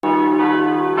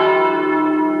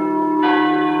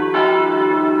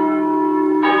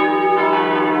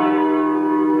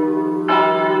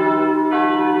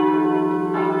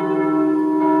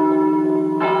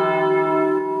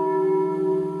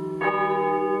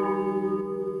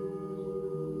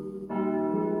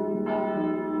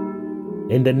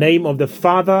In the name of the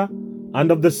Father,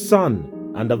 and of the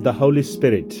Son, and of the Holy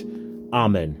Spirit.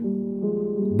 Amen.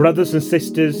 Brothers and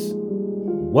sisters,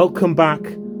 welcome back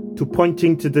to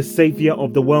Pointing to the Saviour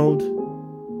of the World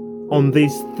on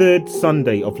this third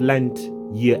Sunday of Lent,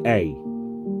 Year A.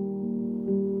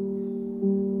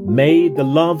 May the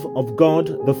love of God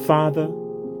the Father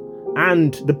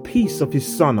and the peace of His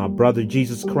Son, our brother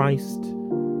Jesus Christ,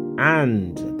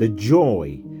 and the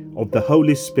joy of the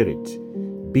Holy Spirit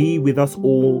be with us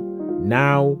all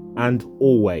now and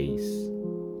always.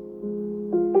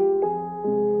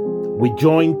 We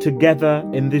join together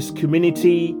in this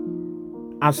community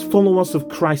as followers of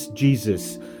Christ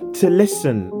Jesus to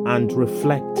listen and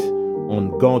reflect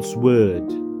on God's Word.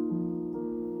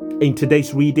 In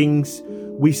today's readings,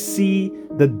 we see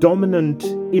the dominant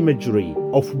imagery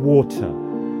of water,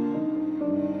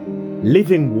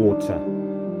 living water,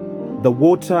 the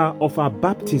water of our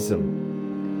baptism,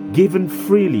 given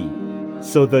freely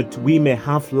so that we may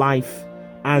have life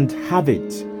and have it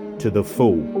to the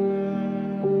full.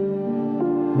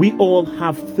 We all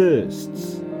have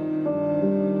thirsts,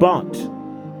 but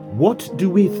what do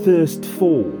we thirst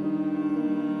for?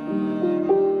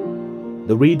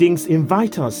 The readings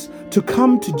invite us to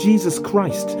come to Jesus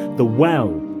Christ, the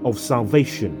well of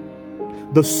salvation,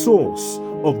 the source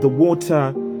of the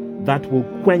water that will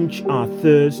quench our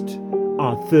thirst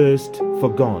for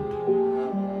God.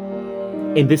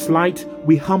 In this light,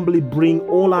 we humbly bring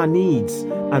all our needs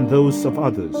and those of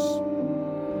others,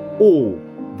 all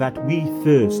that we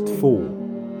thirst for.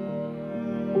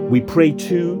 We pray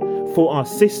too for our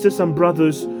sisters and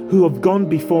brothers who have gone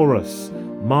before us,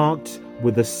 marked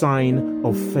with the sign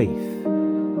of faith.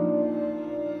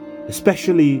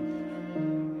 Especially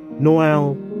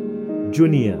Noel,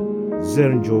 Junior,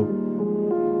 Zernjo,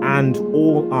 and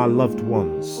all our loved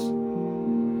ones.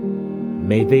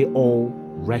 May they all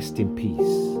rest in peace.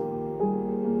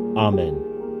 Amen.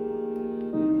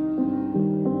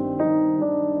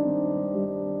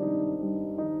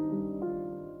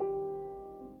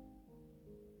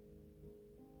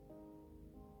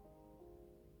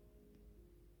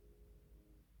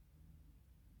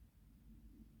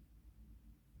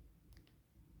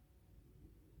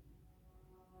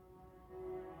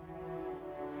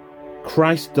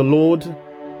 Christ the Lord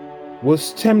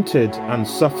was tempted and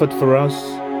suffered for us.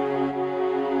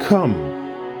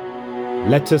 Come,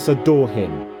 let us adore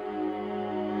Him.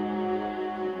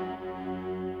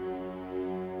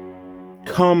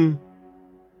 Come,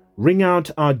 ring out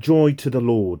our joy to the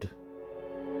Lord.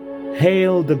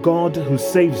 Hail the God who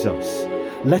saves us.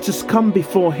 Let us come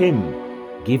before Him,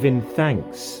 giving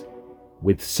thanks.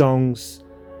 With songs,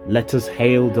 let us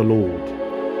hail the Lord.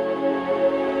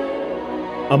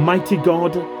 A mighty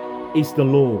God is the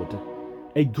Lord,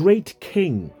 a great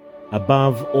King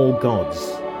above all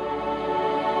gods.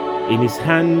 In His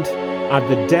hand are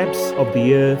the depths of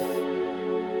the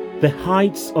earth, the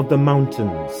heights of the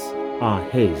mountains are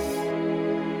His.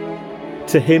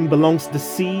 To Him belongs the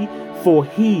sea, for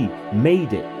He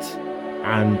made it,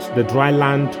 and the dry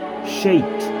land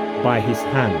shaped by His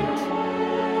hand.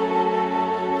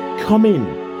 Come in,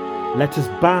 let us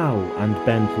bow and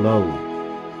bend low.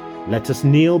 Let us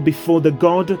kneel before the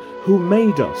God who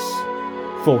made us,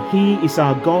 for He is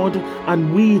our God,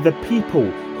 and we the people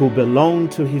who belong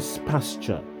to His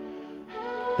pasture,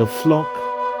 the flock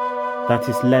that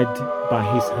is led by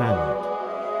His hand.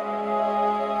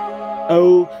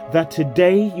 Oh, that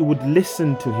today you would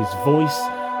listen to His voice,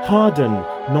 harden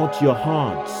not your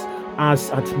hearts,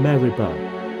 as at Meribah,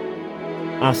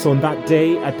 as on that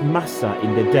day at Massa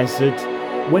in the desert,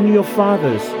 when your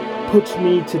fathers put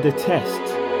me to the test,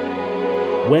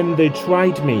 when they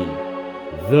tried me,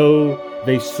 though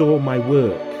they saw my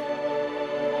work.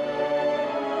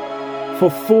 For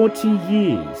 40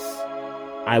 years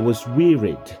I was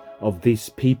wearied of this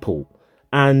people,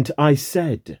 and I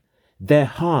said, their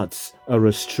hearts are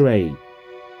astray.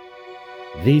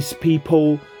 These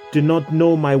people do not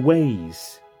know my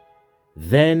ways.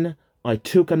 Then I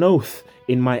took an oath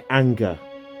in my anger.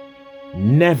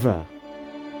 Never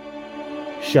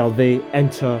shall they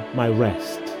enter my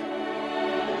rest.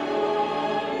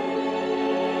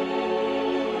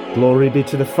 Glory be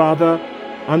to the Father,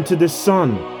 and to the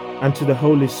Son, and to the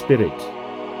Holy Spirit,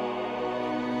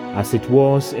 as it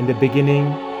was in the beginning,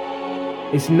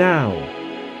 is now,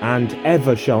 and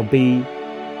ever shall be,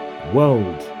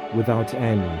 world without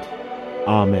end.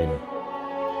 Amen.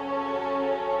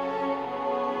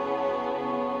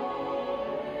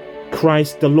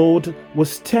 Christ the Lord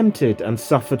was tempted and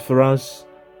suffered for us.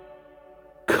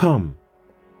 Come,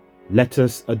 let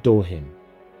us adore Him.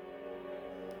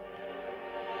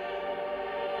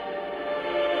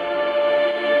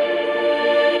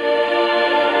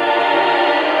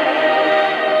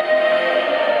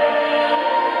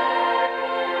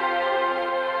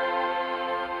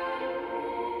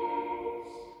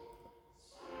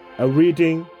 A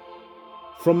reading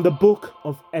from the book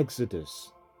of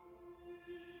Exodus.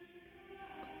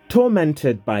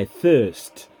 Tormented by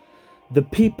thirst, the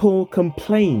people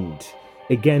complained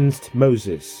against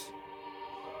Moses.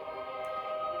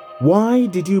 "Why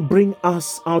did you bring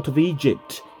us out of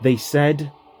Egypt?" they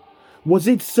said. "Was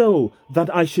it so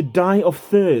that I should die of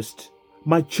thirst,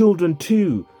 my children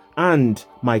too, and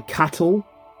my cattle?"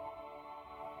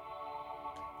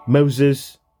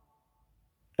 Moses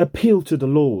appealed to the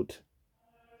Lord.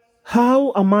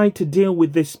 "How am I to deal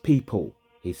with this people?"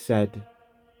 he said.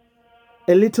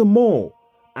 "A little more,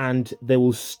 and they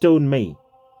will stone me."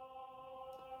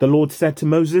 The Lord said to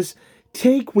Moses,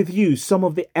 "Take with you some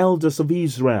of the elders of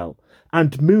Israel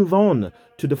and move on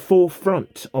to the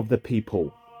forefront of the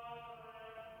people.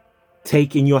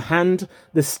 Take in your hand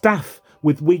the staff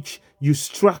with which you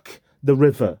struck the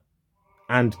river,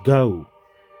 and go.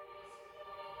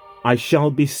 I shall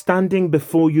be standing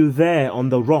before you there on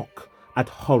the rock at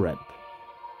Horeb.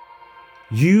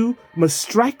 You must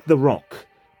strike the rock,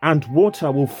 and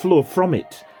water will flow from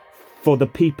it for the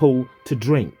people to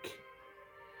drink."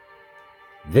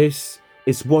 This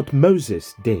is what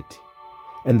Moses did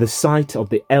in the sight of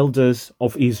the elders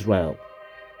of Israel.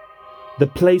 The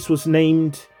place was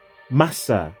named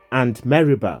Massah and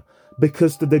Meribah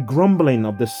because of the grumbling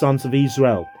of the sons of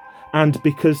Israel, and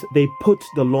because they put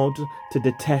the Lord to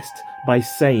the test by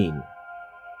saying,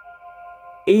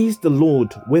 "Is the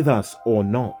Lord with us or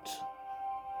not?"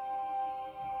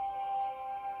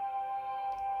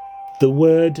 The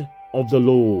word of the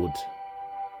Lord.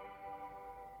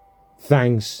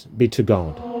 Thanks be to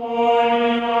God.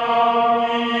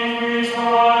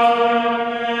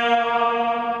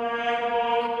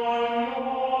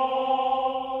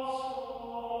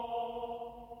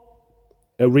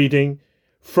 A reading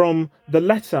from the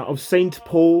letter of St.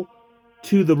 Paul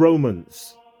to the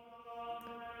Romans.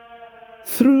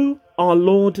 Through our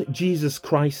Lord Jesus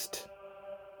Christ,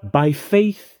 by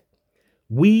faith,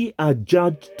 we are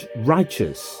judged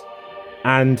righteous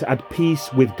and at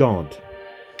peace with God,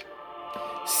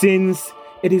 since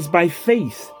it is by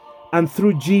faith and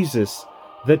through Jesus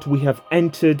that we have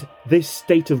entered this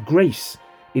state of grace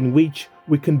in which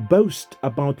we can boast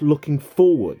about looking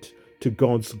forward to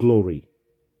God's glory.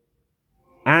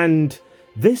 And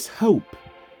this hope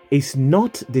is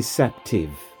not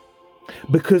deceptive,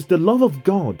 because the love of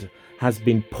God has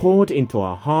been poured into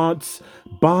our hearts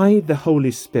by the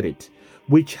Holy Spirit,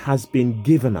 which has been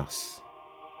given us.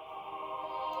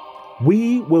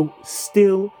 We were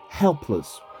still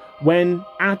helpless when,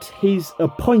 at his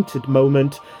appointed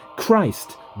moment,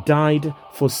 Christ died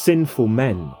for sinful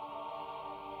men.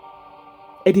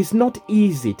 It is not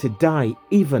easy to die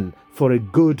even for a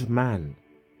good man,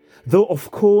 though of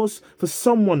course for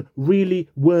someone really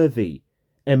worthy,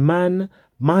 a man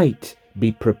might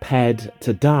be prepared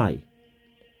to die.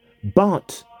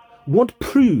 But what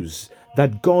proves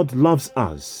that God loves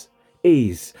us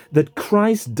is that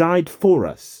Christ died for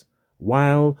us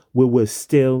while we were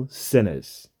still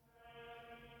sinners.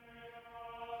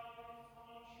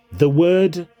 The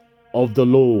word of the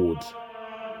Lord.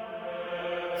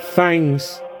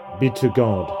 Thanks be to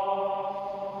God.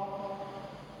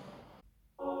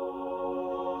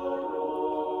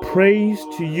 Praise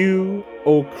to you,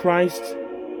 O Christ,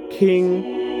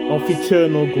 King of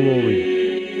eternal glory.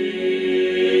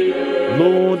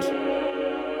 Lord,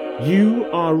 you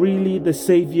are really the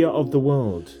Savior of the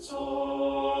world.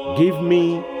 Give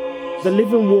me the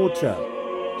living water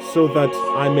so that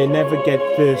I may never get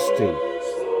thirsty.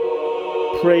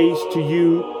 Praise to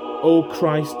you, O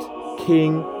Christ,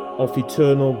 King of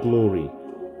eternal glory.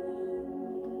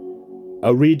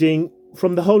 A reading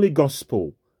from the Holy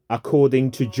Gospel according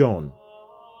to John.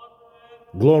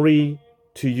 Glory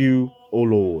to you, O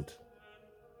Lord.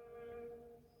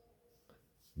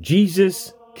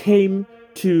 Jesus came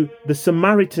to the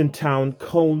Samaritan town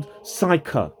called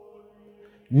Sychar,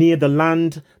 near the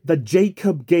land that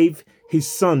Jacob gave his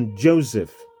son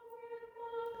Joseph.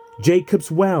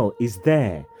 Jacob's well is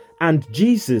there, and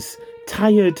Jesus,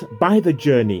 tired by the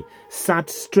journey, sat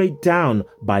straight down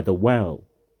by the well.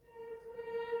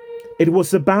 It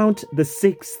was about the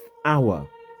 6th hour.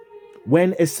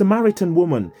 When a Samaritan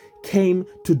woman came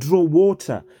to draw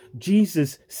water,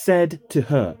 Jesus said to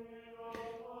her,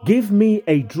 "Give me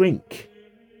a drink."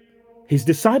 His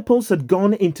disciples had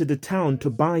gone into the town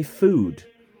to buy food.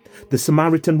 The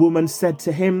Samaritan woman said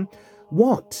to him,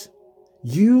 "What?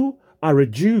 You are a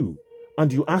Jew,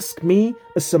 and you ask me,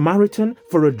 a Samaritan,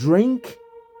 for a drink?"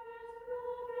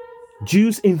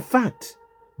 Jews, in fact,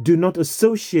 do not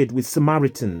associate with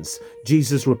Samaritans,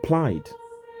 Jesus replied.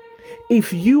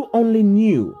 "If you only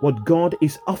knew what God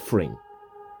is offering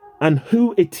and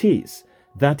who it is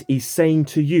that is saying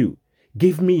to you,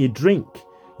 'Give me a drink,'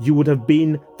 you would have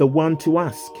been the one to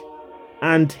ask,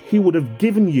 and he would have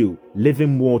given you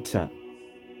living water."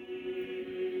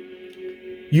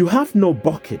 "You have no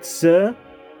bucket, sir,"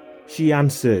 she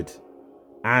answered,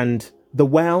 "and the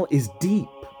well is deep.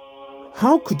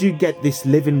 How could you get this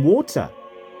living water?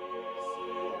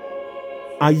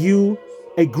 Are you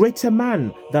a greater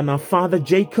man than our father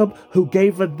Jacob, who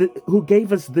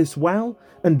gave us this well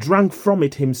and drank from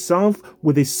it himself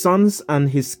with his sons and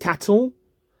his cattle?"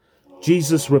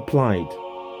 Jesus replied,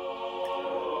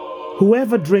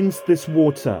 "Whoever drinks this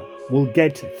water will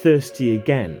get thirsty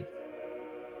again.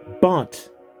 But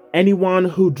anyone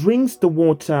who drinks the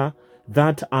water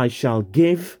that I shall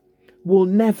give will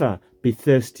never be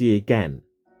thirsty again.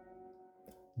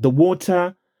 The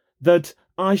water that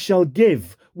I shall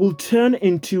give will turn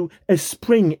into a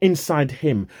spring inside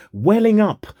him, welling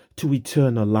up to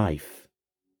eternal life."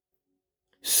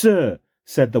 "Sir,"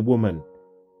 said the woman,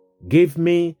 "give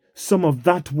me some of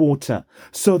that water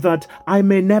so that I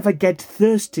may never get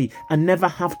thirsty and never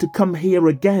have to come here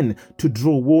again to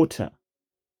draw water."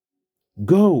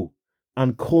 "Go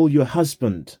and call your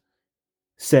husband,"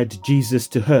 said Jesus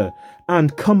to her,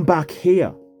 "and come back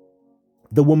here."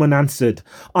 The woman answered,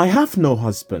 "I have no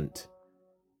husband."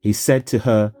 He said to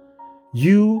her,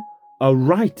 "You are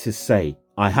right to say,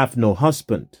 'I have no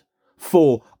husband,'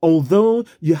 for although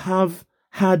you have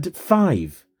had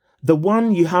 5, the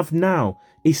one you have now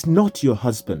is not your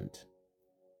husband.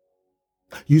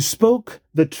 You spoke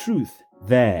the truth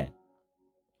there."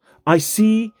 "I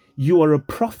see you are a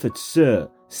prophet, sir,"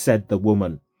 said the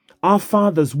woman. "Our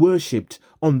fathers worshipped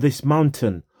on this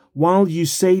mountain, while you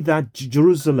say that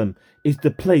Jerusalem is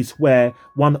the place where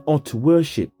one ought to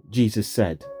worship," Jesus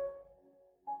said.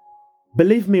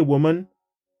 "Believe me, woman,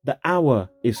 the hour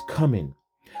is coming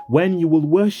when you will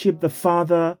worship the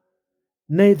Father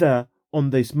neither on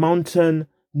this mountain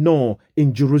nor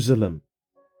in Jerusalem.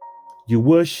 You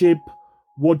worship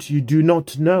what you do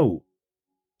not know.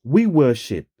 We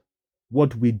worship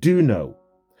what we do know,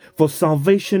 for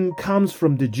salvation comes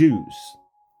from the Jews.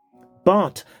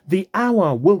 But the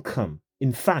hour will come,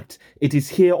 in fact, it is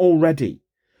here already,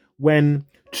 when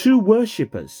true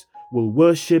worshippers will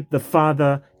worship the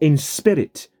Father in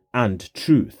spirit and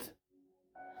truth.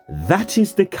 That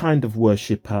is the kind of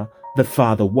worshipper the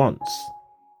Father wants.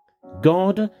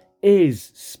 God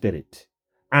is spirit,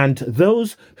 and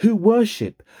those who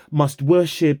worship must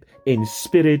worship in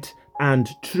spirit and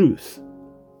truth."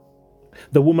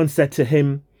 The woman said to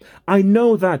him, "I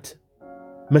know that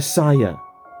Messiah,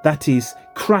 that is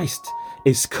Christ,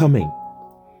 is coming,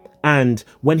 and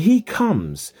when he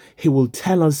comes, he will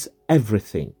tell us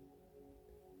everything."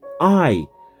 "I,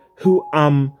 who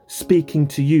am speaking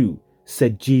to you,"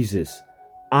 said Jesus,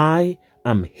 "I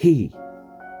am he."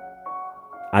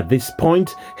 At this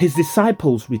point, his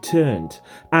disciples returned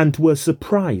and were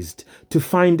surprised to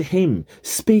find him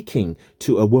speaking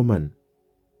to a woman.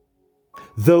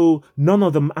 Though none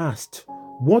of them asked,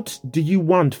 "What do you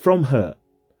want from her?"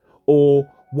 or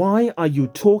 "Why are you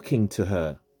talking to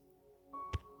her?"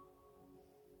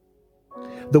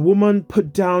 The woman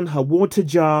put down her water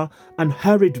jar and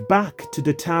hurried back to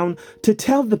the town to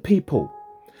tell the people,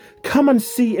 "Come and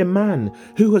see a man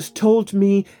who has told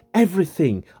me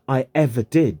everything I ever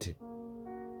did.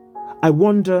 I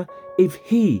wonder if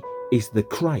he is the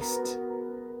Christ."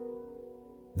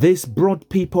 This brought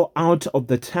people out of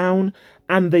the town,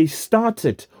 and they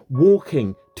started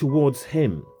walking towards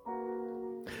him.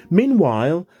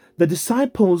 Meanwhile, the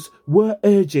disciples were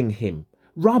urging him,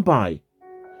 "Rabbi,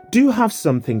 do you have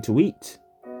something to eat?"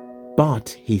 But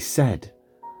he said,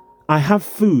 "I have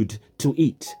food to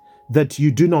eat that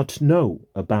you do not know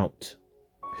about."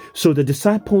 So the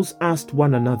disciples asked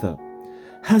one another,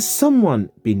 "Has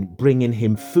someone been bringing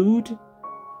him food?"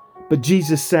 But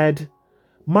Jesus said,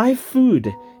 "My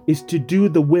food is to do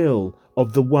the will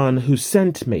of the one who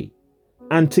sent me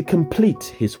and to complete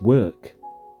his work.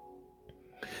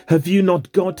 Have you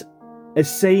not got a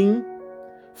saying,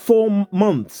 4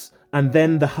 months and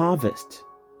then the harvest?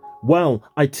 Well,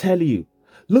 I tell you,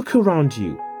 look around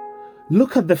you.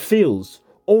 Look at the fields.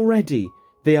 Already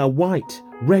they are white,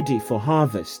 ready for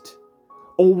harvest.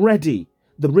 Already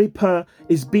the reaper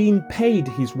is being paid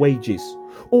his wages.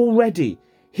 Already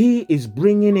he is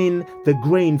bringing in the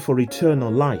grain for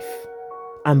eternal life.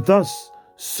 And thus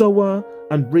sower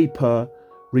and reaper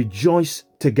rejoice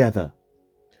together.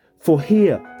 For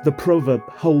here the proverb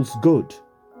holds good.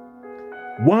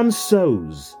 One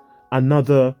sows,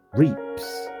 another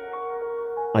reaps.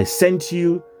 I sent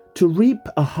you to reap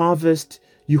a harvest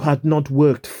you had not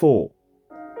worked for.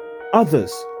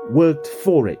 Others worked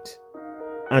for it,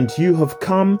 and you have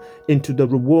come into the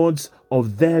rewards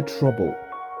of their trouble.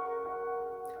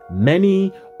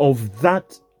 Many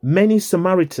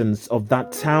Samaritans of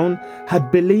that town had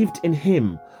believed in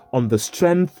him on the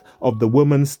strength of the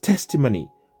woman's testimony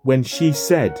when she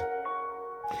said,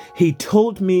 "He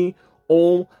told me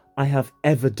all I have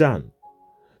ever done."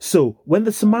 So when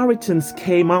the Samaritans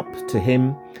came up to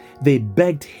him, they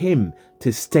begged him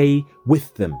to stay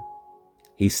with them.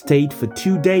 He stayed for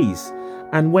 2 days,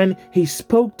 and when he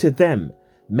spoke to them,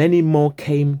 many more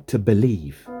came to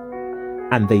believe.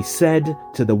 And they said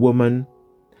to the woman,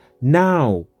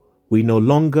 "Now we no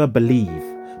longer believe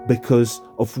because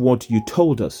of what you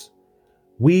told us.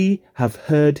 We have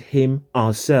heard him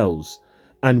ourselves,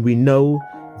 and we know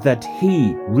that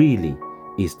he really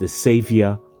is the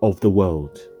Savior of the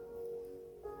world."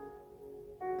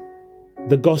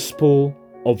 The Gospel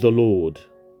of the Lord.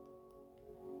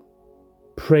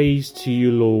 Praise to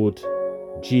you, Lord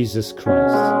Jesus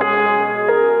Christ.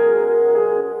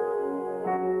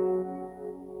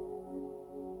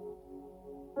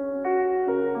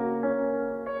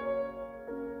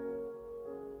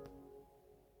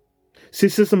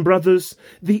 Sisters and brothers,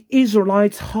 the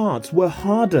Israelites' hearts were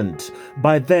hardened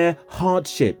by their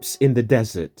hardships in the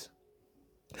desert.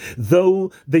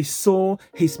 Though they saw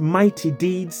his mighty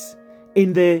deeds,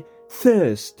 in their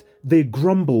thirst they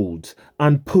grumbled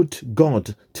and put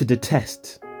God to the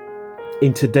test.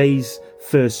 In today's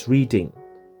first reading,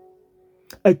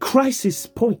 a crisis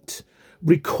point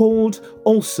recalled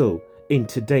also in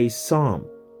today's psalm.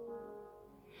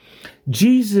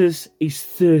 Jesus is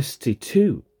thirsty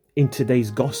too in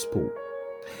today's gospel.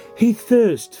 He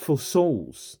thirsts for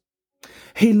souls.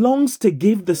 He longs to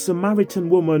give the Samaritan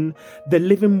woman the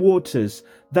living waters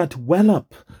that well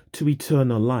up to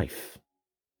eternal life.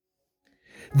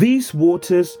 These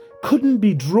waters couldn't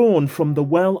be drawn from the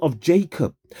well of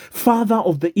Jacob, father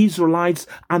of the Israelites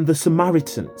and the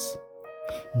Samaritans.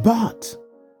 But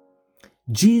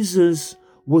Jesus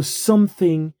was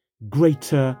something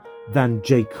greater than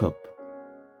Jacob.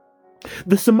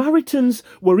 The Samaritans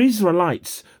were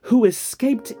Israelites who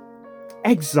escaped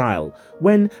exile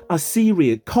when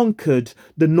Assyria conquered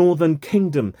the northern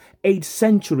kingdom 8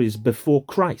 centuries before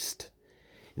Christ.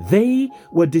 They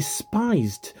were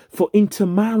despised for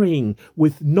intermarrying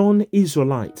with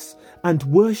non-Israelites and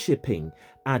worshipping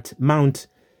at Mount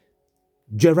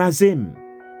Gerizim,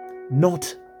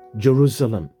 not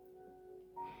Jerusalem.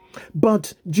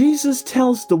 But Jesus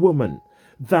tells the woman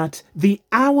that the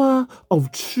hour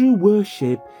of true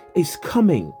worship is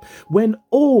coming when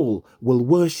all will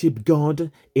worship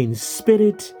God in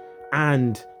spirit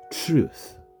and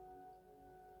truth.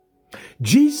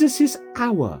 Jesus'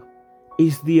 hour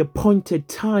is the appointed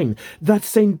time that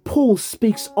St. Paul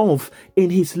speaks of in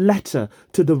his letter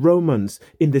to the Romans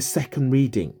in the second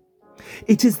reading.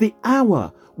 It is the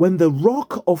hour when the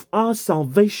rock of our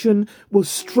salvation was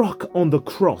struck on the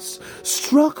cross,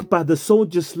 struck by the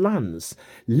soldiers' lance.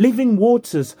 Living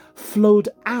waters flowed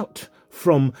out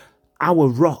from our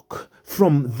rock,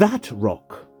 from that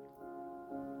rock.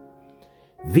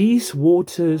 These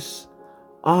waters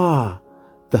are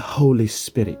the Holy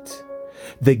Spirit,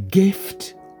 the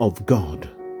gift of God.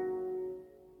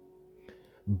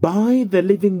 By the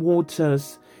living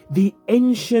waters, the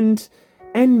ancient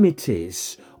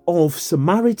enmities of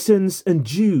Samaritans and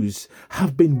Jews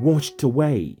have been washed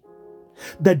away.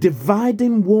 The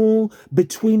dividing wall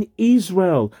between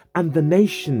Israel and the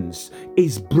nations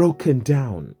is broken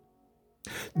down.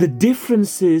 The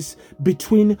differences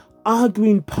between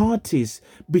arguing parties,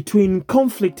 between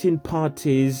conflicting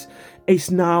parties,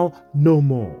 is now no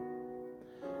more.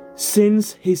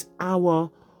 Since his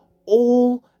hour,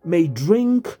 all may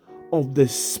drink of the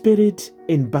Spirit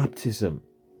in baptism.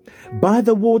 By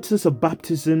the waters of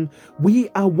baptism, we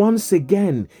are once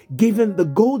again given the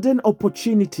golden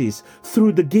opportunities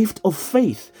through the gift of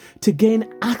faith to gain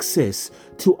access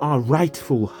to our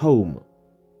rightful home.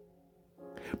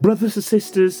 Brothers and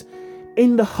sisters,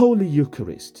 in the Holy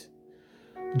Eucharist,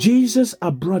 Jesus,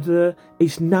 our brother,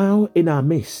 is now in our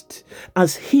midst,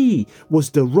 as he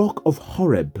was the rock of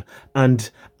Horeb and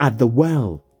at the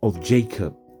well of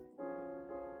Jacob.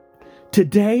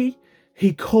 Today,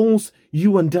 he calls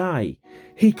you and I,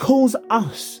 he calls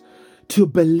us to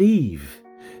believe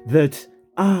that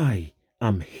I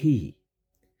am he.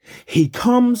 He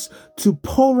comes to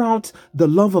pour out the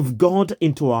love of God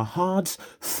into our hearts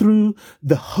through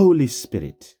the Holy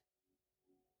Spirit.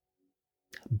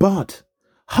 But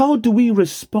how do we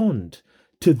respond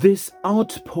to this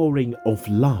outpouring of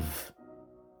love?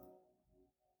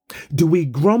 Do we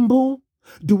grumble?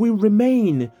 Do we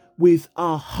remain with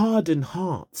our hardened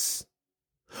hearts?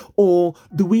 Or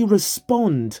do we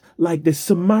respond like the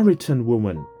Samaritan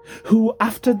woman who,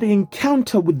 after the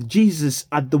encounter with Jesus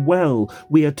at the well,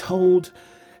 we are told,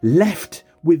 left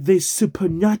with this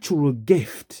supernatural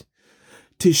gift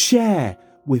to share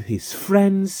with his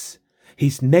friends,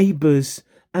 his neighbors,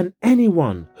 and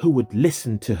anyone who would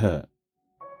listen to her?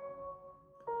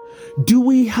 Do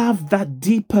we have that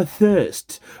deeper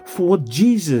thirst for what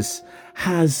Jesus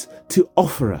has to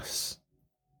offer us?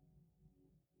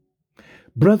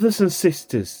 Brothers and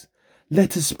sisters,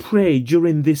 let us pray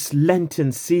during this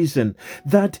Lenten season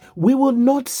that we will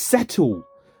not settle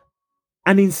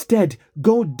and instead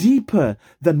go deeper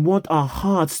than what our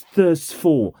hearts thirst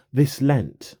for this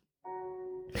Lent.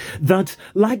 That,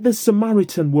 like the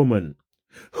Samaritan woman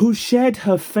who shared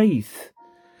her faith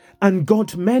and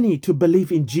got many to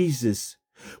believe in Jesus,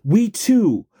 we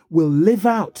too will live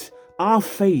out our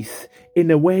faith in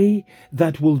a way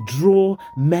that will draw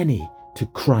many to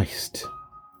Christ.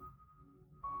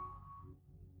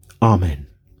 Amen.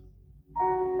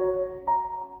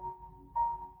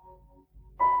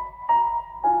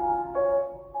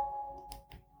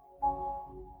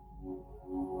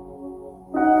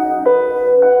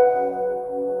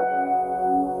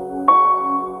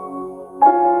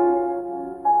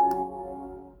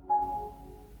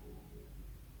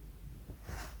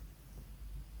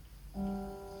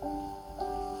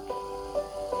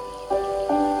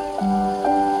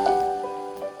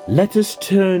 Let us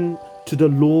turn to the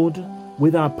Lord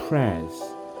with our prayers,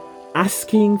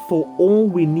 asking for all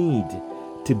we need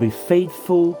to be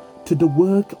faithful to the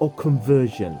work of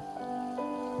conversion,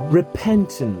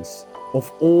 repenting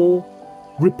of all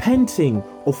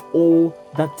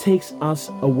that takes us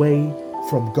away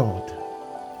from God.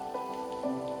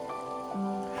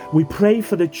 We pray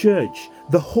for the church,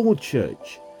 the whole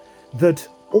church, that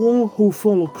all who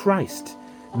follow Christ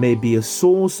may be a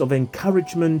source of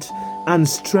encouragement and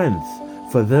strength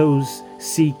for those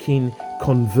seeking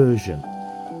conversion.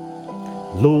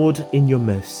 Lord, in your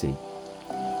mercy,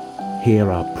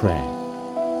 hear our prayer.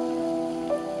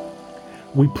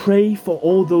 We pray for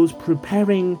all those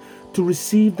preparing to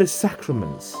receive the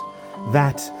sacraments,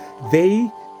 that they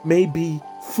may be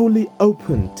fully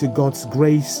open to God's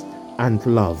grace and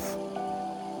love.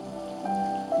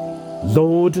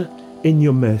 Lord, in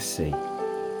your mercy,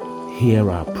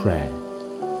 hear our prayer.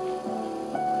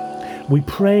 We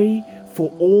pray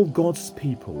for all God's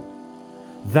people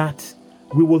that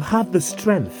we will have the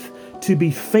strength to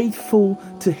be faithful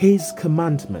to his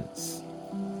commandments.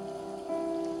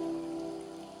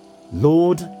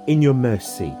 Lord, in your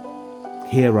mercy,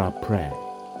 hear our prayer.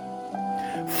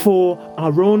 For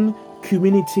our own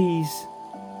communities,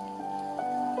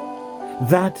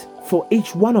 that for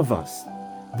each one of us,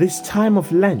 this time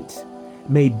of Lent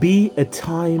may be a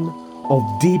time of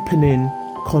deepening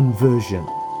conversion.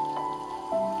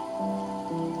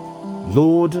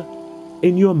 Lord,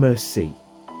 in your mercy,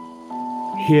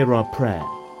 hear our prayer.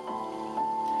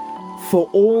 For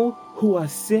all who are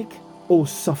sick or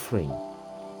suffering,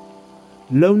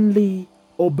 lonely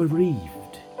or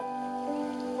bereaved,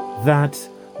 that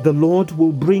the Lord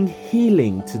will bring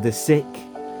healing to the sick,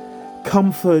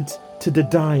 comfort to the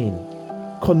dying,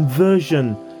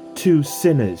 conversion to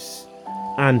sinners,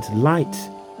 and light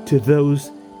to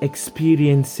those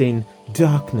experiencing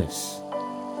darkness.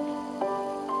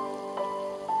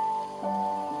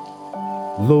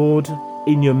 Lord,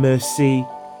 in your mercy,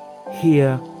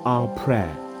 hear our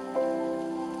prayer.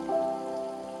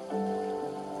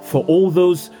 For all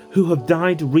those who have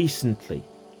died recently,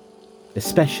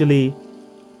 especially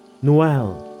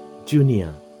Noel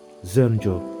Jr.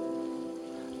 Zernjo,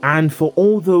 and for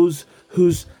all those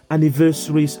whose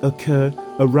anniversaries occur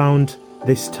around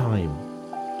this time,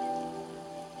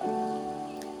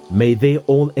 may they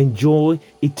all enjoy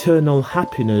eternal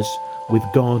happiness with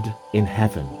God in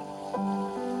heaven.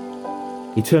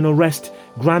 Eternal rest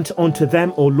grant unto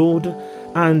them, O Lord,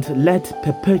 and let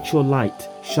perpetual light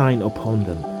shine upon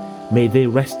them. May they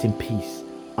rest in peace.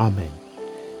 Amen.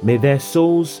 May their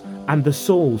souls and the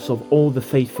souls of all the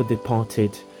faithful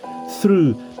departed,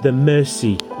 through the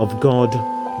mercy of God,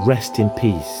 rest in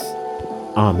peace.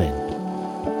 Amen.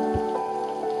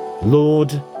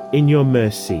 Lord, in your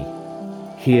mercy,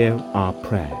 hear our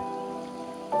prayer.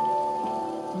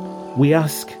 We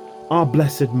ask our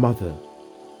Blessed Mother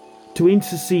to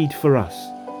intercede for us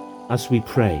as we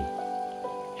pray.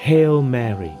 Hail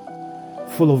Mary,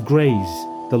 full of grace,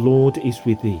 the Lord is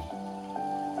with thee.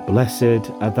 Blessed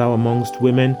art thou amongst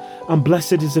women, and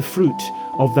blessed is the fruit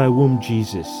of thy womb,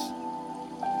 Jesus.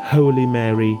 Holy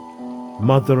Mary,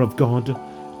 Mother of God,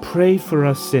 pray for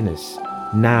us sinners,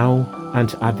 now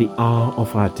and at the hour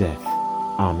of our death.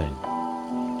 Amen.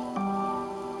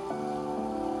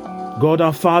 God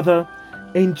our Father,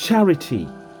 in charity,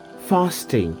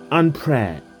 fasting, and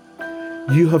prayer,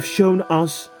 you have shown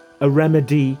us a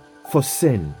remedy for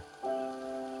sin.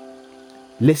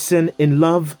 Listen in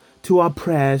love to our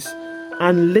prayers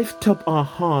and lift up our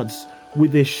hearts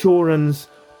with the assurance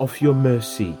of your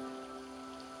mercy.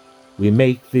 We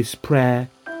make this prayer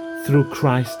through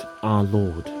Christ our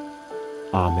Lord.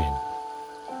 Amen.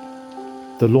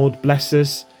 The Lord bless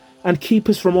us and keep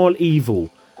us from all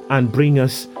evil and bring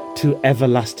us to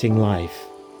everlasting life.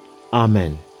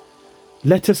 Amen.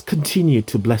 Let us continue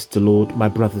to bless the Lord, my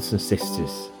brothers and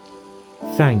sisters.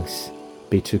 Thanks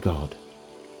be to God.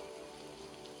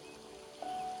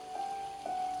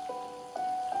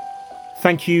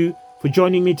 Thank you for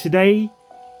joining me today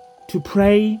to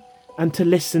pray and to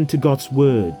listen to God's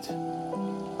word.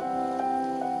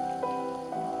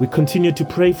 We continue to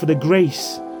pray for the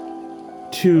grace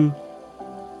to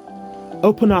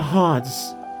open our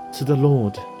hearts to the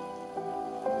Lord,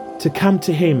 to come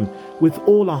to Him with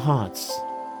all our hearts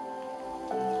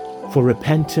for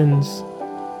repentance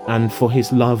and for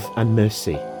His love and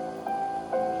mercy.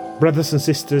 Brothers and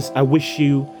sisters, I wish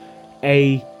you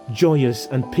a joyous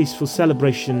and peaceful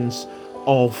celebrations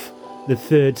of the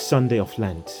third Sunday of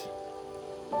Lent.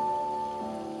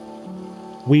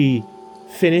 We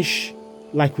finish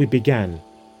like we began,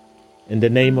 in the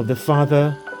name of the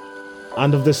Father,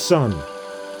 and of the Son,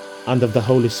 and of the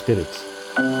Holy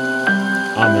Spirit.